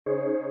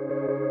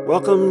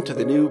Welcome to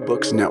the New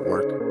Books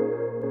Network.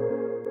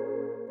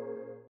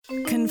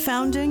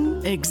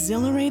 Confounding,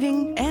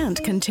 exhilarating,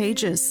 and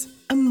contagious.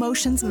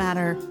 Emotions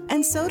matter,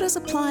 and so does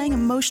applying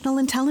emotional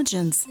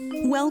intelligence.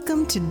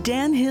 Welcome to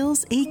Dan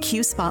Hill's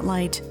EQ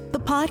Spotlight, the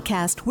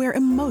podcast where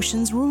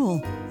emotions rule.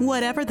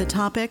 Whatever the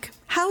topic,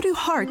 how do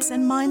hearts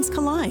and minds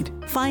collide?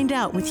 Find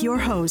out with your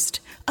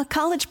host, a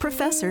college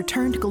professor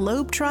turned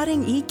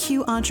globe-trotting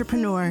EQ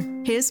entrepreneur.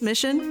 His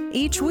mission?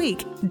 Each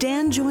week,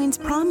 Dan joins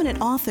prominent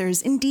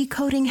authors in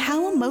decoding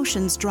how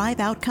emotions drive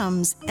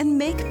outcomes and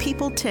make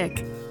people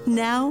tick.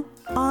 Now,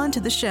 on to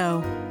the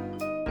show.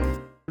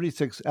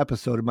 36th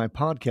episode of my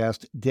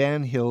podcast,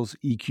 Dan Hill's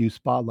EQ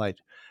Spotlight.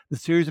 The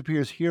series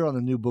appears here on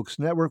the New Books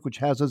Network, which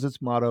has as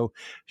its motto,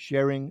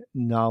 sharing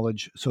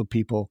knowledge so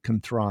people can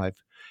thrive.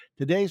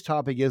 Today's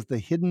topic is the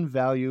hidden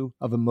value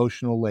of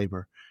emotional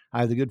labor.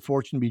 I have the good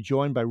fortune to be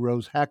joined by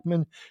Rose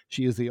Hackman.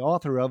 She is the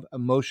author of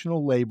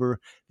Emotional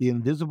Labor, The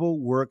Invisible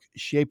Work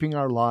Shaping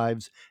Our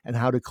Lives and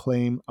How to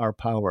Claim Our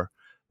Power.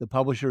 The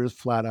publisher is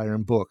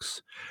Flatiron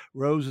Books.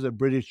 Rose is a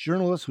British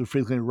journalist who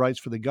frequently writes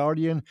for The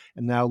Guardian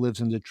and now lives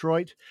in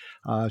Detroit.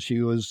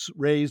 She was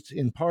raised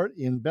in part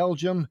in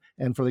Belgium,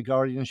 and for The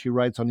Guardian, she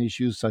writes on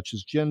issues such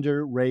as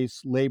gender,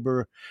 race,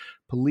 labor,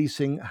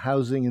 policing,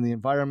 housing, and the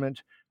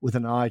environment, with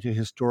an eye to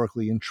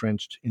historically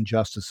entrenched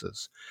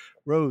injustices.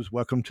 Rose,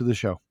 welcome to the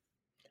show.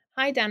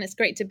 Hi, Dan. It's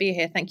great to be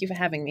here. Thank you for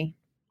having me.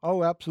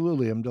 Oh,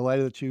 absolutely. I'm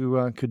delighted that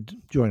you could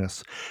join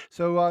us.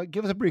 So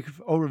give us a brief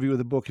overview of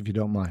the book, if you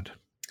don't mind.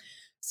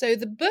 So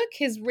the book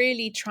is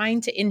really trying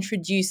to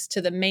introduce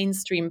to the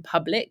mainstream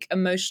public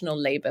emotional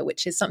labor,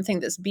 which is something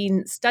that's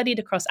been studied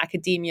across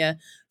academia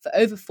for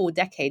over 4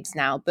 decades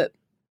now. But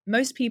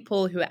most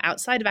people who are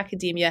outside of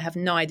academia have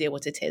no idea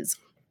what it is.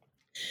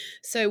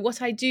 So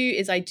what I do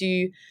is I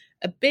do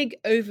a big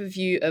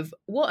overview of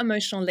what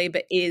emotional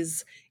labor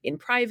is in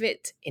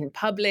private, in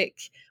public,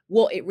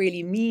 what it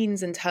really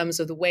means in terms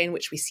of the way in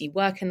which we see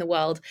work in the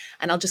world.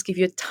 And I'll just give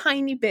you a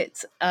tiny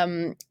bit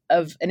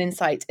of an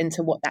insight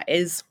into what that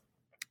is.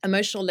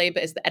 Emotional labor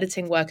is the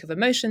editing work of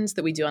emotions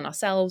that we do on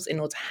ourselves in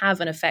order to have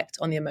an effect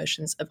on the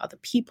emotions of other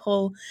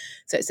people.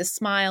 So it's a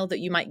smile that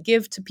you might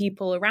give to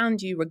people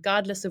around you,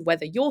 regardless of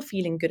whether you're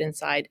feeling good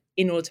inside,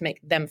 in order to make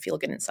them feel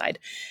good inside.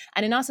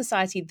 And in our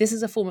society, this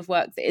is a form of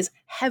work that is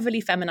heavily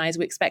feminized.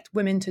 We expect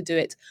women to do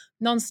it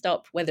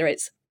nonstop, whether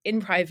it's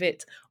in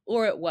private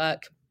or at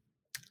work.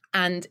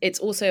 And it's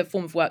also a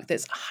form of work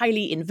that's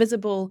highly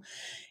invisible,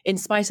 in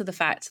spite of the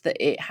fact that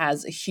it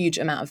has a huge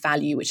amount of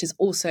value, which is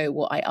also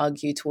what I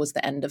argue towards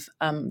the end of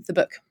the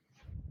book.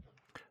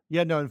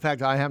 Yeah, no, in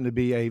fact, I happen to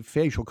be a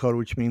facial coder,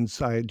 which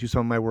means I do some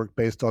of my work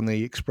based on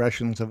the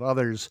expressions of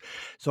others.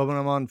 So when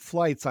I'm on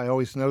flights, I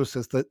always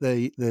notice that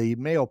the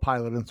male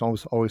pilot, and it's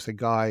always a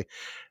guy,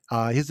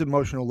 his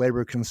emotional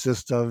labor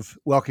consists of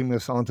welcoming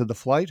us onto the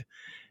flight.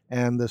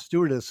 And the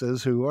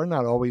stewardesses, who are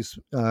not always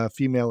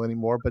female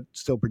anymore, but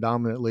still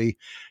predominantly,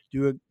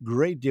 do a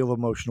great deal of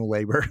emotional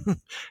labor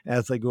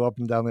as they go up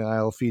and down the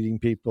aisle, feeding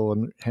people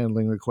and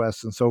handling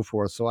requests and so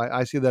forth. So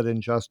I see that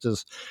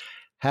injustice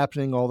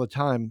happening all the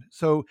time.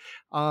 So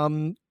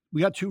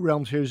we got 2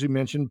 realms here, as you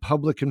mentioned,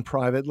 public and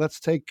private. Let's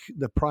take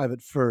the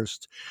private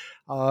first.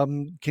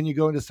 Can you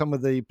go into some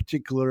of the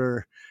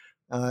particular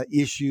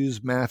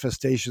issues,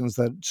 manifestations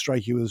that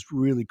strike you as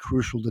really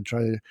crucial to try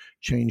to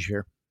change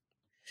here?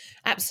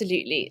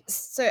 Absolutely.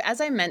 So as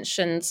I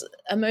mentioned,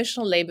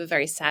 emotional labor,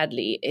 very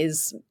sadly,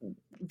 is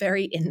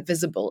very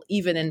invisible,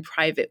 even in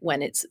private,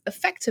 when it's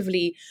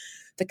effectively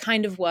the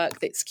kind of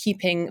work that's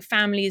keeping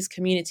families,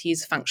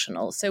 communities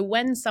functional. So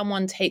when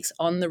someone takes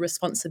on the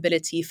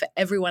responsibility for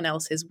everyone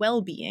else's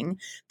well-being,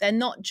 they're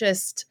not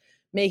just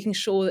making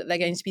sure that they're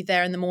going to be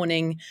there in the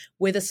morning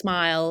with a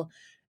smile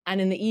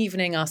and in the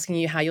evening asking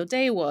you how your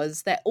day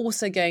was. They're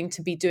also going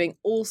to be doing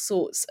all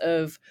sorts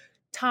of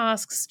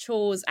tasks,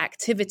 chores,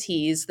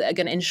 activities that are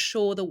going to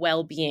ensure the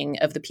well-being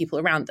of the people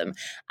around them.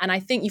 And I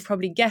think you've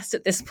probably guessed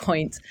at this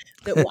point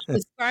that what I'm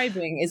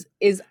describing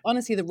is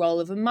honestly the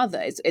role of a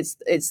mother.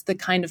 It's the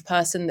kind of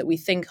person that we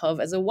think of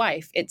as a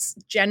wife. It's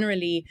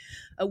generally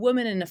a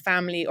woman in a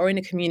family or in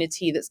a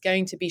community that's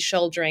going to be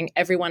shouldering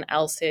everyone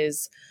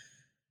else's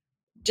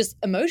just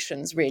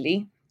emotions,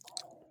 really.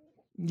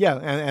 Yeah,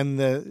 and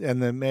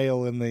the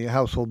male in the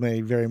household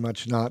may very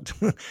much not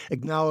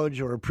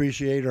acknowledge or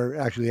appreciate or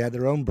actually add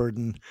their own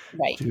burden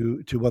Right.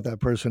 to what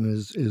that person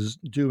is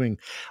doing.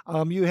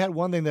 You had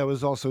one thing that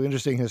was also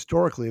interesting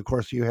historically. Of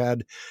course, you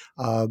had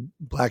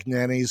black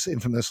nannies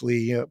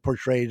infamously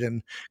portrayed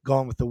in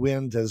Gone with the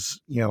Wind as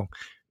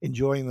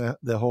enjoying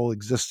the whole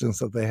existence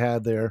that they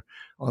had there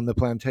on the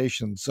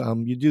plantations.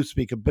 You do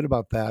speak a bit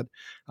about that.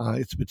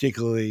 It's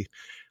particularly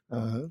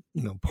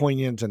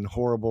poignant and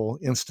horrible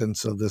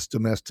instance of this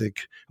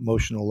domestic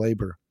emotional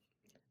labor.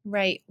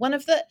 Right. One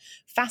of the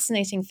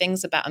fascinating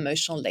things about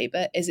emotional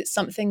labor is it's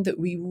something that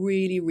we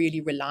really, really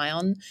rely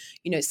on,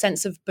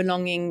 sense of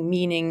belonging,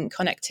 meaning,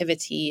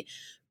 connectivity.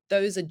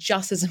 those are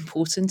just as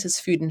important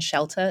as food and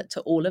shelter to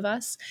all of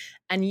us.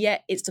 And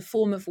yet it's a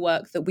form of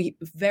work that we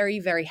very,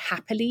 very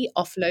happily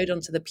offload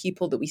onto the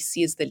people that we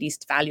see as the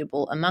least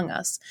valuable among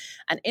us.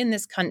 And in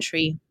this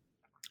country,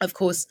 of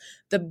course,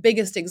 the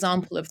biggest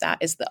example of that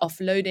is the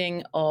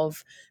offloading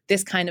of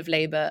this kind of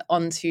labor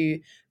onto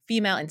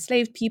female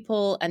enslaved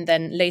people, and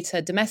then later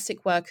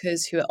domestic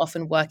workers who are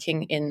often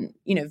working in,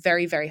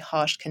 very, very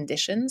harsh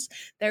conditions.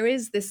 There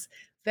is this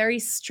very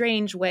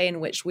strange way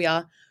in which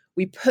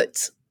we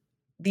put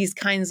these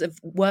kinds of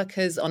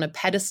workers on a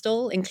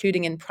pedestal,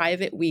 including in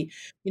private. We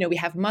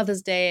have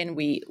Mother's Day, and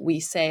we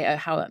say, oh,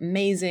 how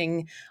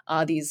amazing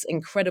are these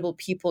incredible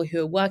people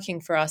who are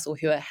working for us or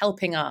who are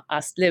helping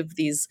us live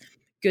these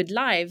good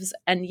lives.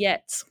 And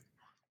yet,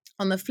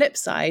 on the flip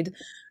side,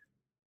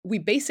 we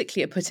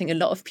basically are putting a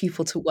lot of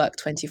people to work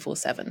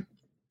 24/7.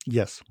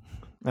 Yes,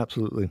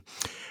 absolutely.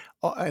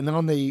 And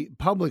on the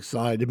public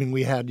side, I mean,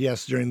 we had,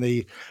 yes, during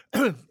the,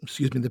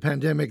 the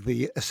pandemic,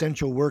 the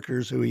essential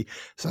workers who we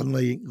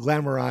suddenly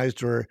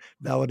glamorized or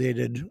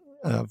validated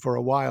for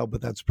a while,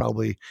 but that's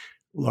probably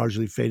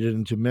largely faded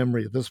into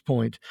memory at this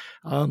point.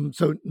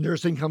 So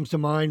nursing comes to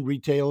mind.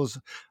 Retail is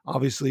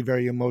obviously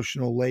very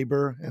emotional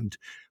labor and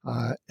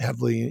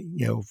heavily,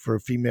 for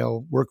a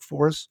female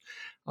workforce.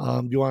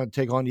 Do you want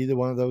to take on either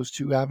one of those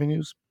two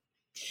avenues?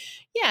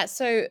 Yeah.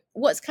 So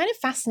what's kind of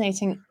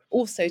fascinating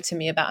also to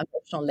me about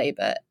emotional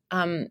labor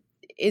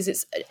is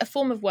it's a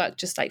form of work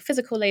just like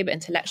physical labor,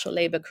 intellectual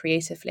labor,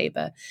 creative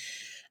labor.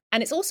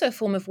 And it's also a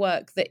form of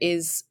work that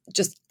is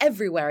just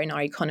everywhere in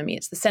our economy.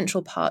 It's the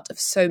central part of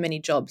so many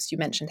jobs. You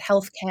mentioned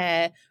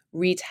healthcare,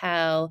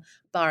 retail,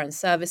 bar and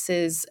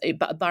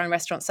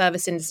restaurant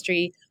service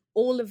industry,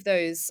 all of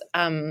those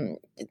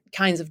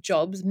kinds of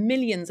jobs,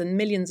 millions and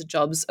millions of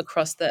jobs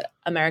across the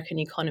American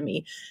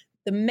economy.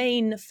 The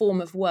main form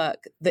of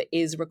work that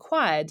is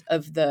required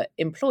of the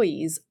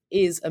employees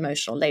is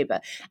emotional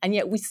labor. And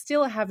yet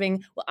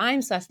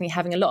I'm certainly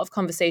having a lot of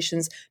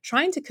conversations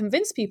trying to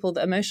convince people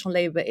that emotional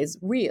labor is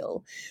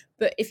real.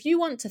 But if you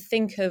want to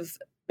think of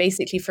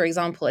basically, for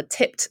example, a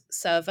tipped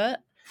server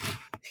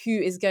who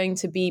is going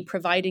to be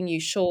providing you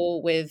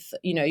with,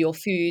 your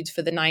food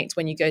for the night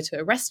when you go to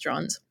a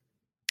restaurant,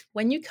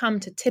 when you come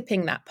to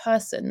tipping that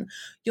person,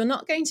 you're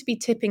not going to be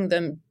tipping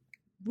them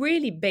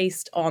really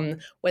based on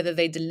whether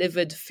they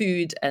delivered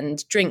food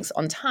and drinks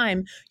on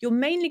time. You're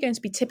mainly going to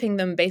be tipping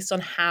them based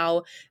on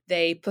how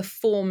they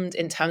performed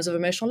in terms of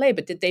emotional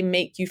labor. Did they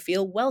make you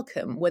feel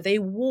welcome? Were they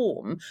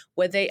warm?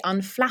 Were they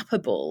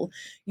unflappable?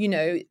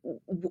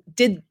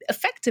 Did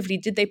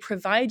they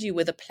provide you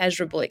with a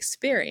pleasurable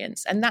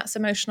experience? And that's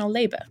emotional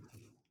labor.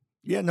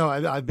 Yeah, no,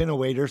 I've been a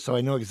waiter, so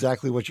I know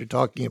exactly what you're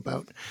talking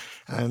about,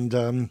 and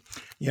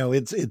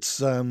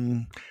it's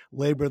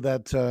labor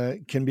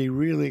that can be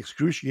really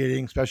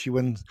excruciating, especially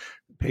when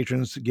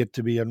patrons get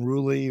to be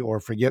unruly or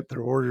forget their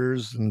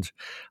orders, and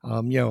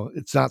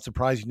it's not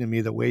surprising to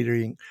me that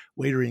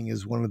waitering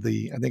is one of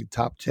the, I think,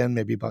 top 10,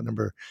 maybe about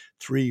number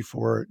 3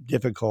 for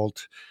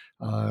difficult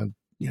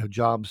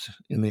jobs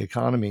in the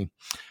economy.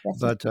 Yes.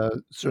 But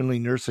certainly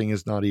nursing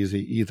is not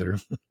easy either.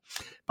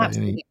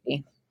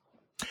 Absolutely.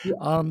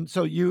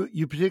 So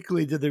you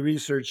particularly did the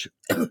research,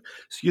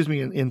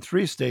 in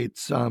 3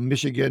 states,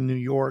 Michigan, New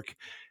York,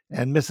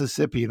 and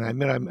Mississippi. And I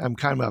admit I'm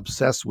kind of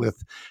obsessed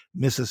with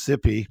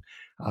Mississippi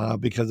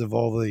because of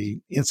all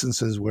the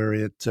instances where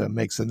it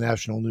makes the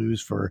national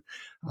news for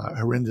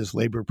horrendous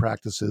labor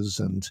practices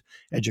and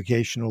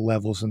educational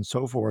levels and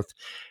so forth.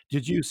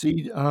 Did you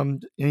see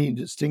any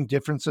distinct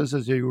differences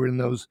as you were in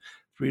those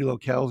 3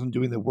 locales and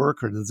doing the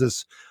work, or does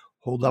this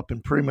hold up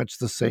in pretty much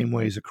the same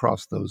ways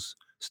across those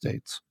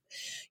states?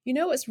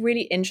 What's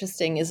really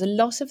interesting is a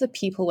lot of the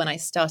people, when I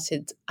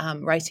started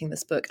writing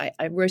this book,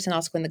 I wrote an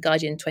article in The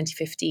Guardian in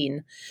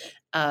 2015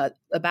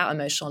 about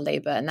emotional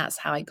labor, and that's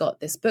how I got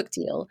this book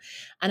deal.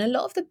 And a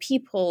lot of the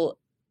people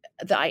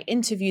that I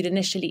interviewed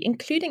initially,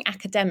 including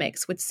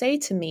academics, would say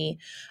to me,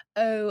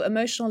 oh,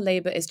 emotional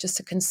labor is just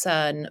a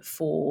concern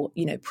for,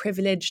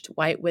 privileged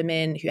white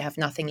women who have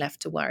nothing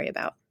left to worry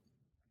about.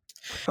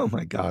 Oh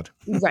my God.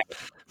 Right.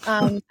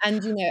 And,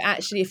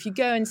 actually, if you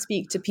go and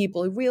speak to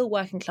people, real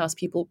working class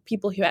people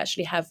who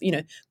actually have,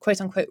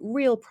 quote unquote,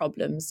 real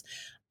problems,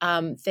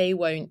 they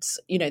won't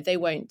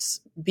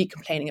be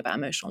complaining about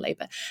emotional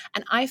labor.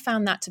 And I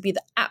found that to be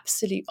the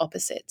absolute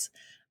opposite.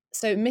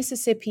 So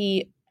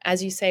Mississippi,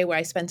 as you say, where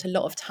I spent a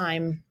lot of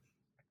time,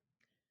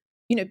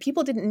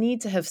 people didn't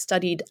need to have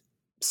studied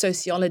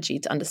sociology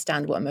to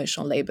understand what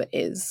emotional labor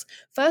is.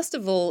 First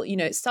of all,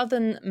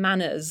 Southern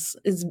manners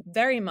is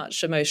very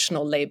much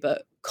emotional labor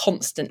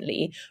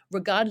constantly,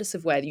 regardless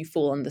of where you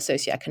fall on the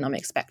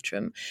socioeconomic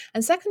spectrum.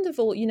 And second of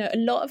all, a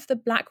lot of the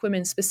Black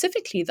women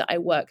specifically that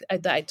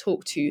I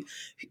talk to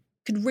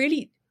could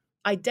really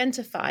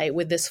identify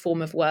with this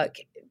form of work,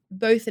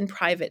 both in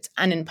private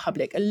and in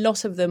public. A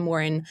lot of them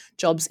were in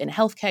jobs in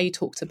healthcare. You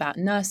talked about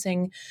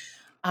nursing.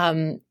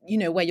 Where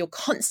you're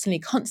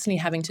constantly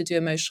having to do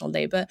emotional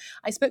labor.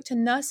 I spoke to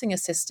nursing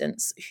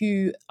assistants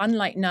who,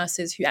 unlike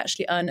nurses who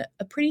actually earn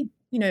a pretty,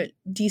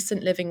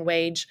 decent living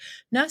wage,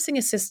 nursing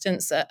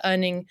assistants are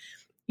earning,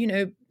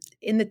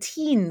 in the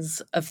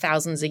teens of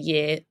thousands a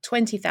year,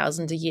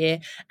 20,000 a year,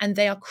 and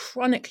they are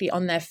chronically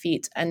on their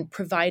feet and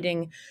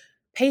providing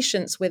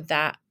patients with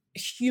that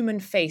human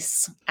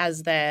face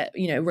as they're,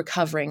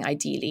 recovering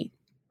ideally.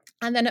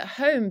 And then at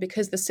home,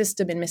 because the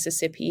system in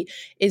Mississippi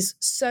is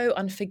so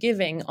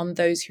unforgiving on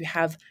those who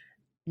have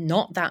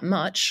not that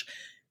much,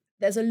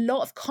 there's a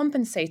lot of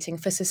compensating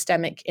for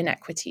systemic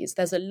inequities.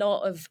 There's a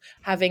lot of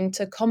having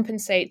to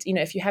compensate,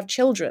 if you have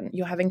children,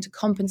 you're having to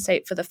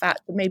compensate for the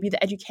fact that maybe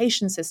the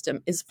education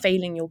system is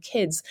failing your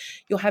kids.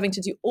 You're having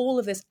to do all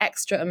of this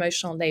extra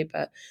emotional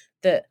labor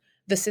that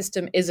the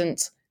system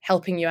isn't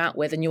helping you out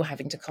with and you're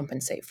having to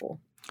compensate for.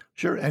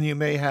 Sure. And you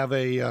may have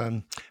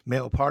a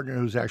male partner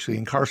who's actually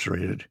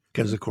incarcerated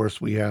because, of course,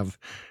 we have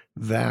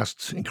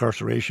vast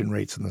incarceration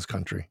rates in this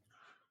country.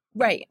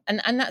 Right.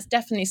 And that's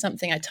definitely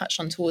something I touched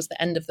on towards the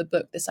end of the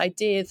book, this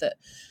idea that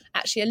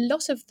actually a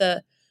lot of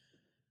the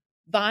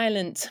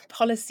violent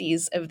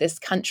policies of this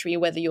country,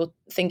 whether you're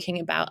thinking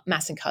about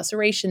mass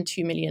incarceration,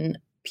 2 million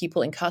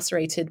people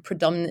incarcerated,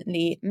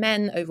 predominantly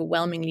men,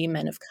 overwhelmingly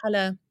men of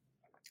color.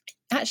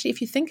 Actually,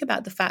 if you think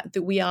about the fact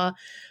that we are,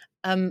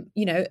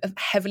 a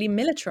heavily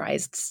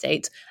militarized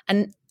state,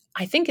 and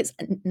I think it's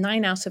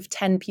 9 out of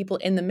 10 people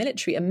in the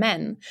military are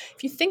men.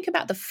 If you think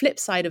about the flip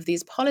side of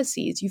these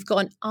policies, you've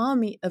got an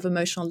army of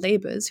emotional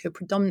laborers who are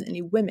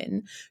predominantly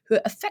women who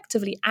are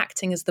effectively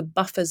acting as the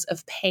buffers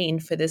of pain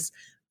for this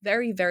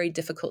very, very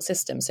difficult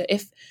system. So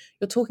if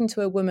you're talking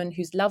to a woman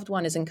whose loved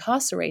one is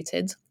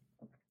incarcerated,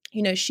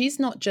 she's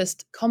not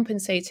just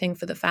compensating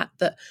for the fact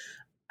that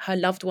her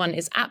loved one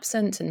is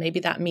absent, and maybe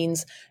that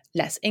means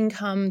less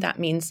income, that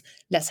means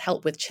less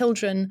help with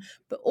children,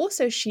 but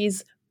also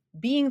she's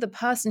being the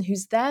person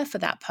who's there for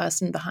that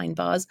person behind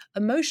bars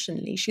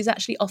emotionally. She's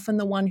actually often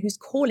the one who's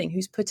calling,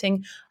 who's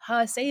putting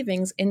her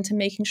savings into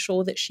making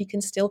sure that she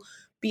can still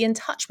be in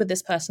touch with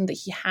this person, that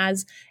he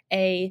has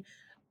a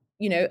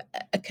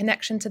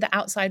connection to the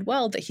outside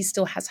world, that he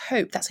still has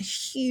hope. That's a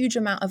huge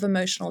amount of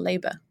emotional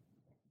labor.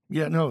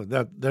 Yeah, no,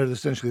 that they're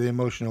essentially the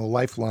emotional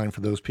lifeline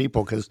for those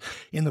people, because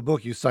in the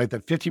book you cite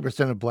that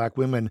 50% of Black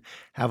women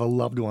have a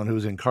loved one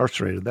who's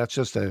incarcerated. That's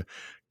just a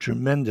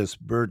tremendous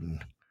burden.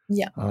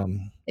 Yeah,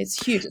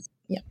 it's huge.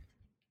 Yeah.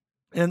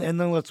 And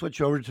then let's switch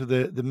over to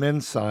the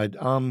men's side.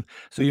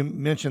 So you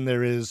mentioned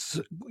there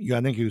is, I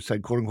think you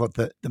said, quote unquote,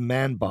 the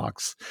man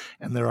box,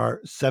 and there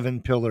are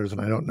 7 pillars. And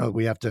I don't know,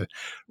 we have to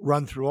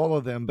run through all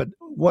of them, but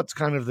what's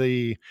kind of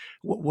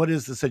what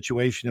is the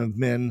situation of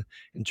men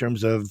in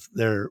terms of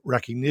their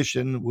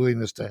recognition,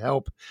 willingness to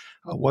help?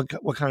 What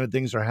kind of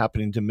things are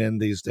happening to men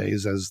these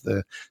days as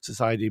the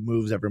society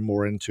moves ever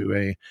more into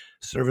a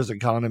service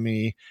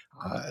economy,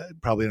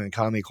 probably an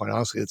economy, quite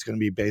honestly, it's going to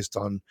be based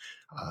on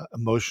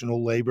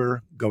emotional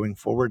labor going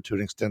forward to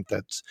an extent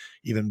that's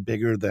even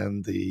bigger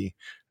than the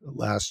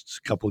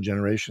last couple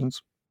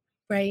generations?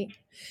 Right.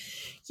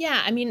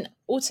 Yeah. I mean,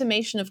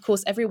 automation, of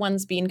course,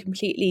 everyone's been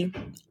completely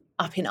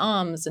up in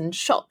arms and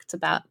shocked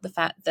about the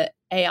fact that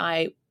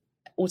AI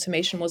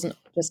automation wasn't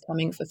just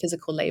coming for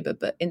physical labor,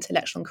 but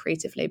intellectual and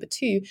creative labor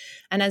too.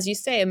 And as you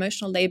say,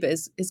 emotional labor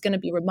is going to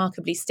be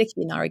remarkably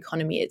sticky in our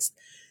economy. It's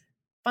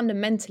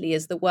fundamentally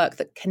is the work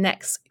that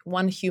connects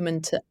one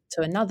human to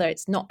another.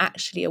 It's not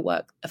actually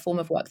a form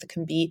of work that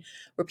can be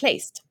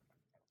replaced.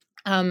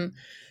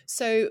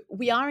 So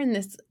we are in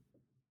this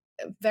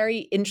very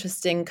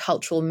interesting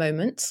cultural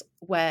moment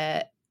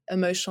where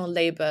emotional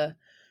labor,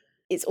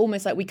 it's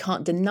almost like we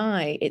can't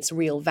deny its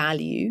real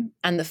value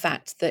and the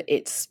fact that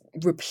it's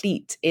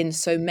replete in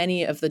so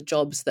many of the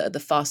jobs that are the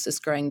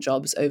fastest growing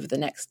jobs over the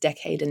next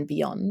decade and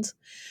beyond.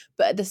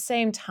 But at the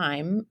same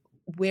time,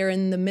 we're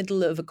in the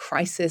middle of a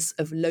crisis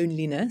of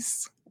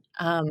loneliness.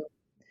 1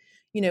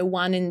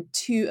 in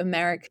 2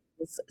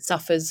 Americans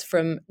suffers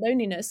from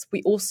loneliness.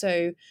 We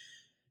also,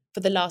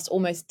 for the last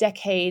almost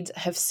decade,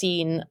 have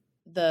seen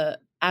the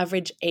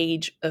average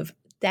age of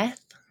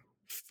death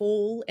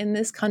fall in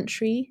this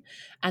country,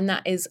 and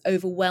that is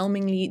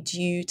overwhelmingly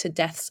due to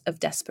deaths of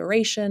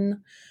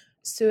desperation,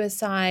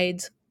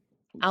 suicide,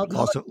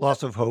 alcohol.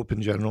 Loss of hope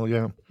in general,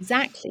 yeah.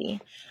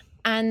 Exactly.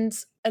 And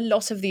a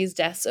lot of these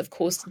deaths, of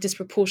course,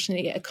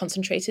 disproportionately are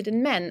concentrated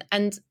in men.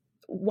 And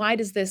why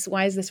is this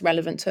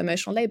relevant to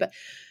emotional labor?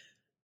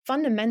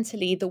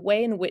 Fundamentally, the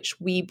way in which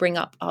we bring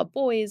up our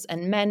boys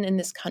and men in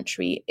this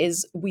country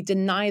is we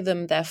deny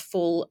them their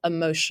full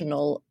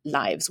emotional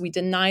lives. We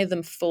deny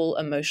them full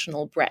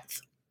emotional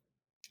breadth.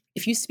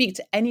 If you speak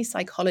to any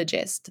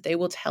psychologist, they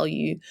will tell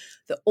you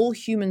that all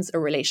humans are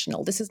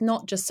relational. This is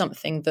not just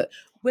something that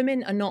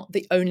women are not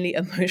the only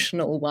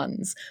emotional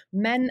ones.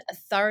 Men are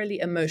thoroughly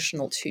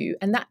emotional too.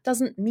 And that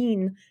doesn't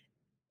mean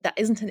that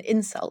isn't an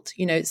insult.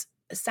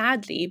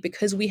 Sadly,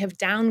 because we have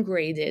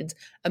downgraded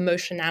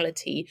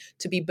emotionality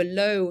to be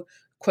below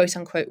quote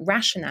unquote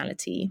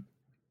rationality,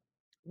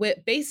 we're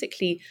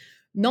basically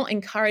not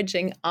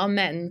encouraging our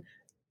men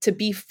to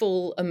be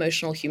full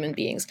emotional human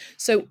beings.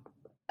 So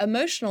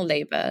emotional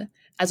labor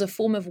as a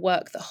form of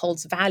work that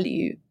holds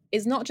value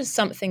is not just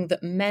something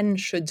that men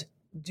should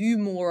do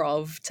more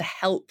of to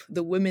help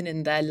the women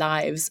in their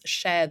lives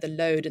share the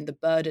load and the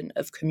burden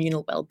of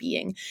communal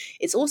well-being.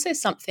 It's also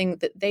something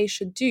that they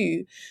should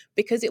do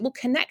because it will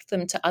connect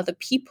them to other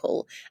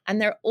people. And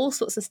there are all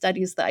sorts of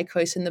studies that I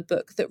quote in the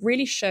book that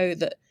really show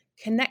that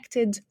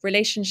connected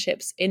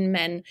relationships in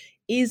men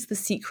is the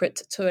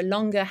secret to a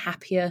longer,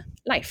 happier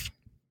life.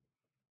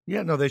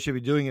 Yeah, no, they should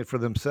be doing it for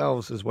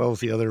themselves as well as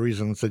the other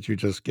reasons that you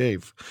just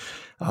gave.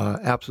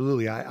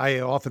 Absolutely. I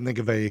often think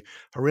of a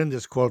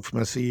horrendous quote from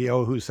a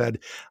CEO who said,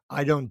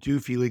 "I don't do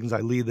feelings, I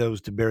leave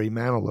those to Barry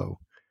Manilow."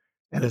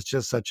 And it's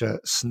just such a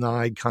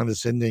snide,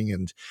 condescending,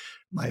 and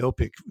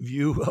myopic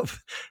view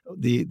of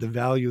the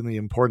value and the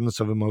importance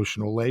of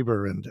emotional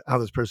labor and how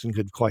this person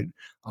could quite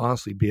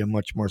honestly be a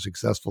much more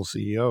successful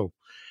CEO.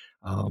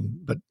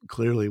 But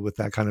clearly, with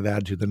that kind of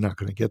attitude, they're not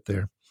going to get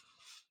there.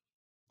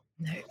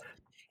 No,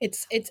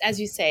 it's as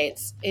you say,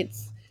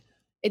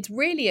 it's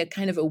really a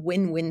kind of a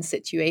win-win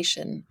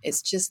situation.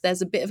 It's just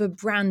there's a bit of a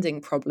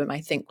branding problem,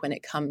 I think, when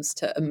it comes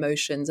to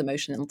emotions,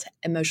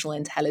 emotional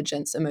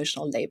intelligence,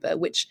 emotional labor,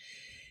 which,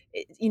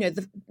 you know,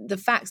 the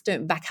facts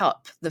don't back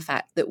up the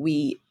fact that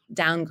we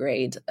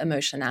downgrade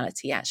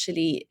emotionality.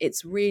 Actually,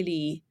 it's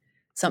really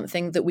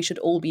something that we should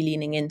all be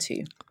leaning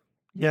into.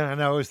 Yeah,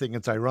 and I always think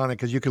it's ironic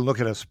because you can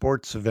look at a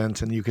sports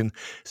event and you can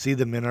see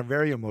the men are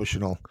very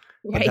emotional,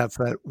 but Right. that's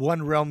that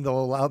one realm they'll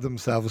allow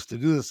themselves to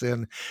do this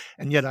in.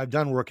 And yet I've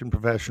done work in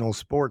professional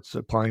sports,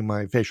 applying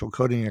my facial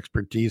coding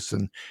expertise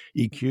and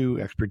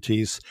EQ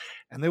expertise,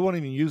 and they won't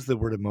even use the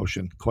word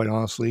emotion, quite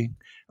honestly.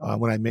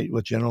 When I meet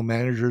with general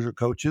managers or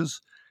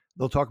coaches,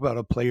 they'll talk about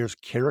a player's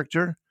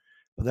character,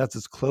 but that's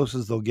as close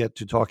as they'll get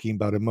to talking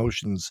about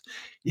emotions,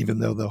 even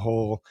though the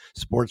whole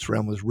sports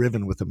realm is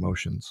riven with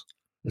emotions.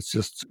 It's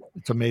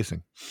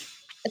amazing.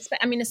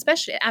 I mean,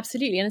 especially,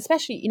 absolutely. And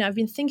especially, you know, I've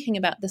been thinking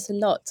about this a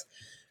lot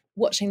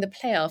watching the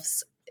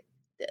playoffs.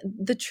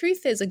 The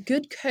truth is, a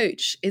good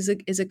coach is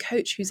a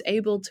coach who's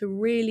able to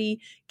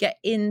really get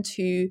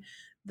into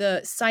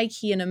the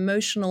psyche and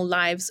emotional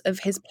lives of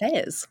his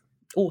players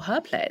or her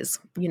players.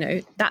 You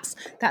know, that's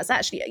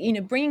actually, you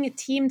know, bringing a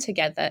team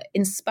together,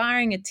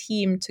 inspiring a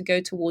team to go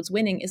towards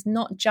winning is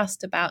not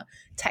just about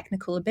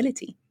technical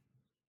ability.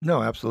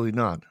 No, absolutely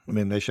not. I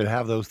mean, they should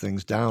have those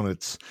things down.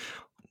 It's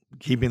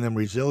keeping them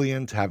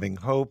resilient, having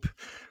hope,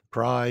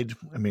 pride.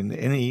 I mean,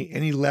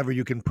 any lever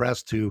you can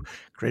press to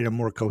create a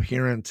more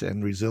coherent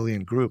and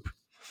resilient group.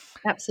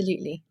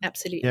 Absolutely. Yeah.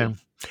 Absolutely.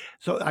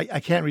 So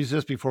I can't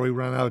resist before we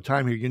run out of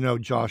time here. You know,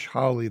 Josh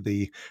Hawley,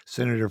 the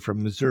senator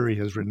from Missouri,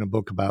 has written a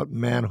book about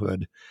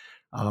manhood.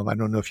 I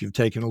don't know if you've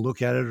taken a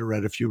look at it or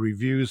read a few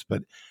reviews,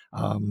 but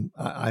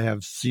I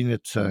have seen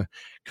it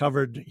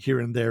covered here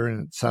and there,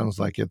 and it sounds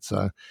like it's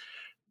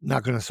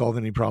not going to solve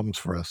any problems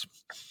for us.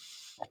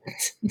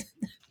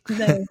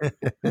 No,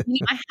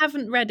 I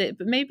haven't read it,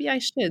 but maybe I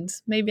should.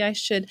 Maybe I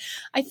should.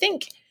 I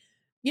think,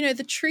 you know,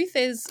 the truth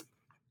is,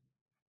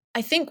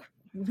 I think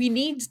we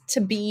need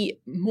to be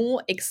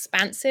more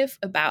expansive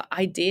about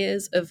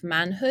ideas of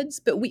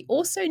manhoods, but we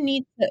also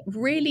need to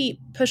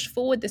really push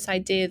forward this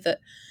idea that,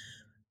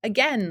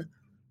 again,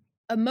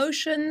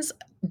 emotions,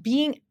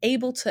 being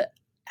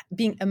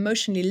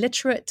emotionally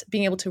literate,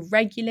 being able to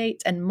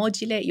regulate and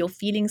modulate your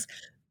feelings,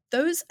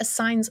 those are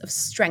signs of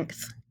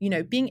strength. You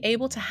know, being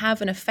able to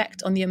have an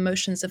effect on the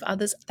emotions of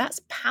others, that's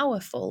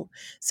powerful.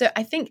 So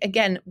I think,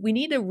 again, we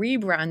need a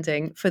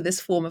rebranding for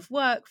this form of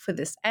work, for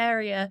this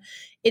area.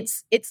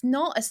 It's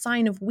not a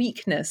sign of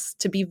weakness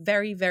to be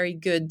very, very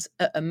good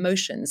at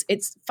emotions.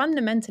 It's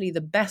fundamentally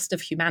the best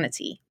of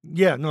humanity.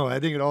 Yeah, no, I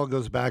think it all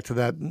goes back to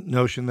that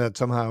notion that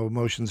somehow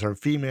emotions are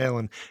female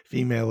and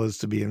female is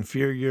to be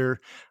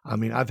inferior. I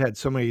mean, I've had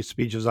so many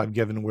speeches I've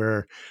given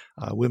where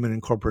women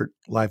in corporate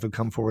life have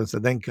come forward and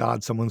said, thank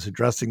God someone's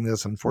addressing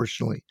this.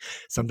 Unfortunately,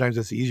 sometimes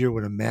it's easier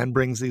when a man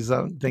brings these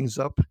things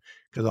up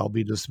because I'll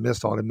be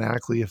dismissed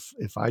automatically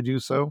if I do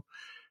so.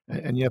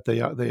 And yet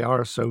they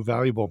are so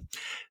valuable.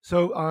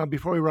 So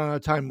before we run out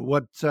of time,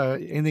 what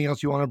anything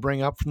else you want to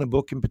bring up from the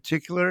book in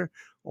particular?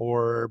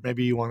 Or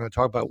maybe you want to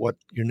talk about what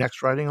you're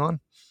next writing on?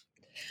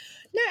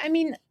 No, I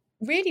mean,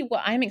 really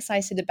what I'm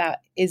excited about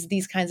is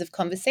these kinds of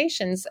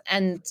conversations.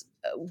 And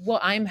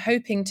what I'm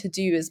hoping to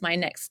do as my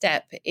next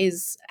step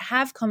is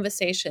have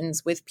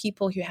conversations with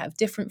people who have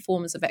different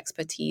forms of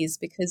expertise,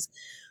 because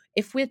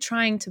if we're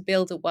trying to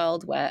build a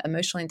world where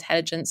emotional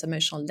intelligence,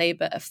 emotional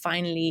labor are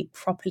finally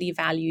properly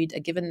valued, are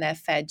given their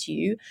fair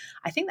due,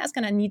 I think that's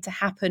going to need to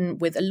happen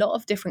with a lot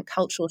of different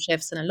cultural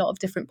shifts and a lot of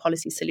different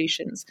policy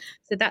solutions.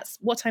 So that's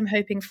what I'm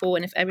hoping for.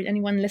 And if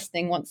anyone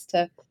listening wants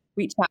to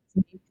reach out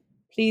to me,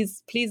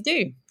 please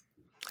do.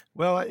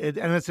 Well, and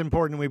it's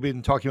important. We've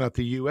been talking about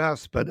the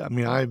U.S., but I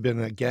mean, I've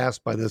been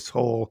aghast by this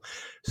whole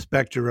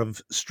specter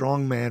of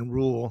strongman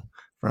rule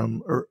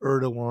from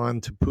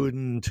Erdogan to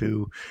Putin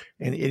to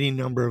any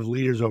number of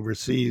leaders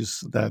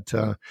overseas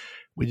that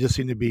we just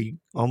seem to be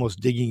almost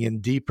digging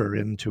in deeper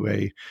into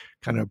a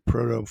kind of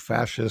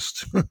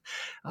proto-fascist,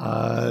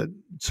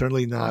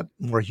 certainly not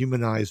more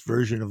humanized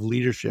version of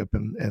leadership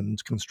and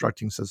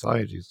constructing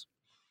societies.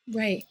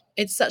 Right.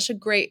 It's such a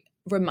great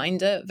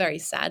reminder, very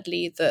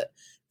sadly, that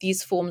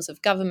these forms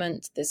of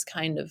government, this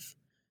kind of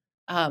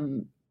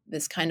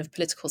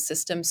political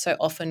system so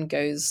often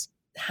goes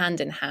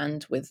hand in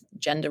hand with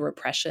gender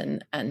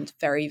repression and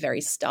very,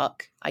 very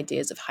stark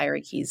ideas of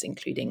hierarchies,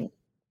 including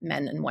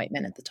men and white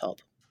men at the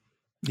top.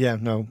 Yeah,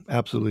 no,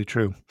 absolutely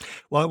true.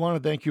 Well, I want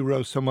to thank you,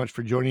 Rose, so much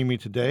for joining me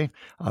today.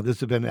 This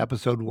has been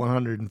episode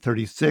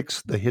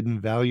 136, The Hidden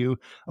Value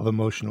of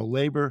Emotional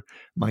Labor.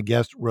 My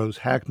guest, Rose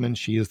Hackman,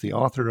 she is the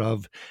author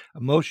of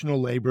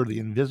Emotional Labor, The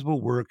Invisible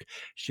Work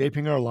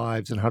Shaping Our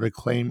Lives and How to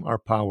Claim Our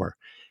Power.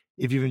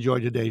 If you've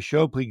enjoyed today's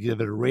show, please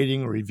give it a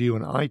rating or review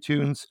on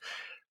iTunes.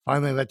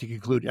 Finally, I'd like to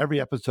conclude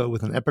every episode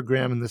with an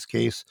epigram, in this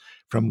case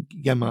from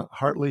Gemma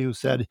Hartley, who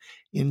said,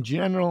 "In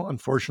general,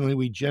 unfortunately,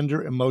 we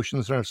gender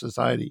emotions in our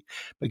society,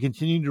 but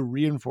continue to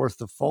reinforce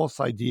the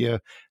false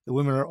idea that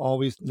women are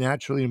always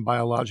naturally and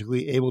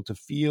biologically able to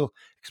feel,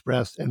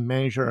 express, and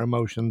manage our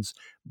emotions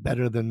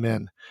better than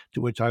men."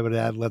 To which I would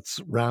add, let's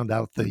round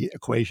out the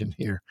equation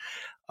here.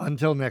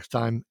 Until next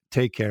time,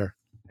 take care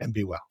and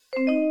be well.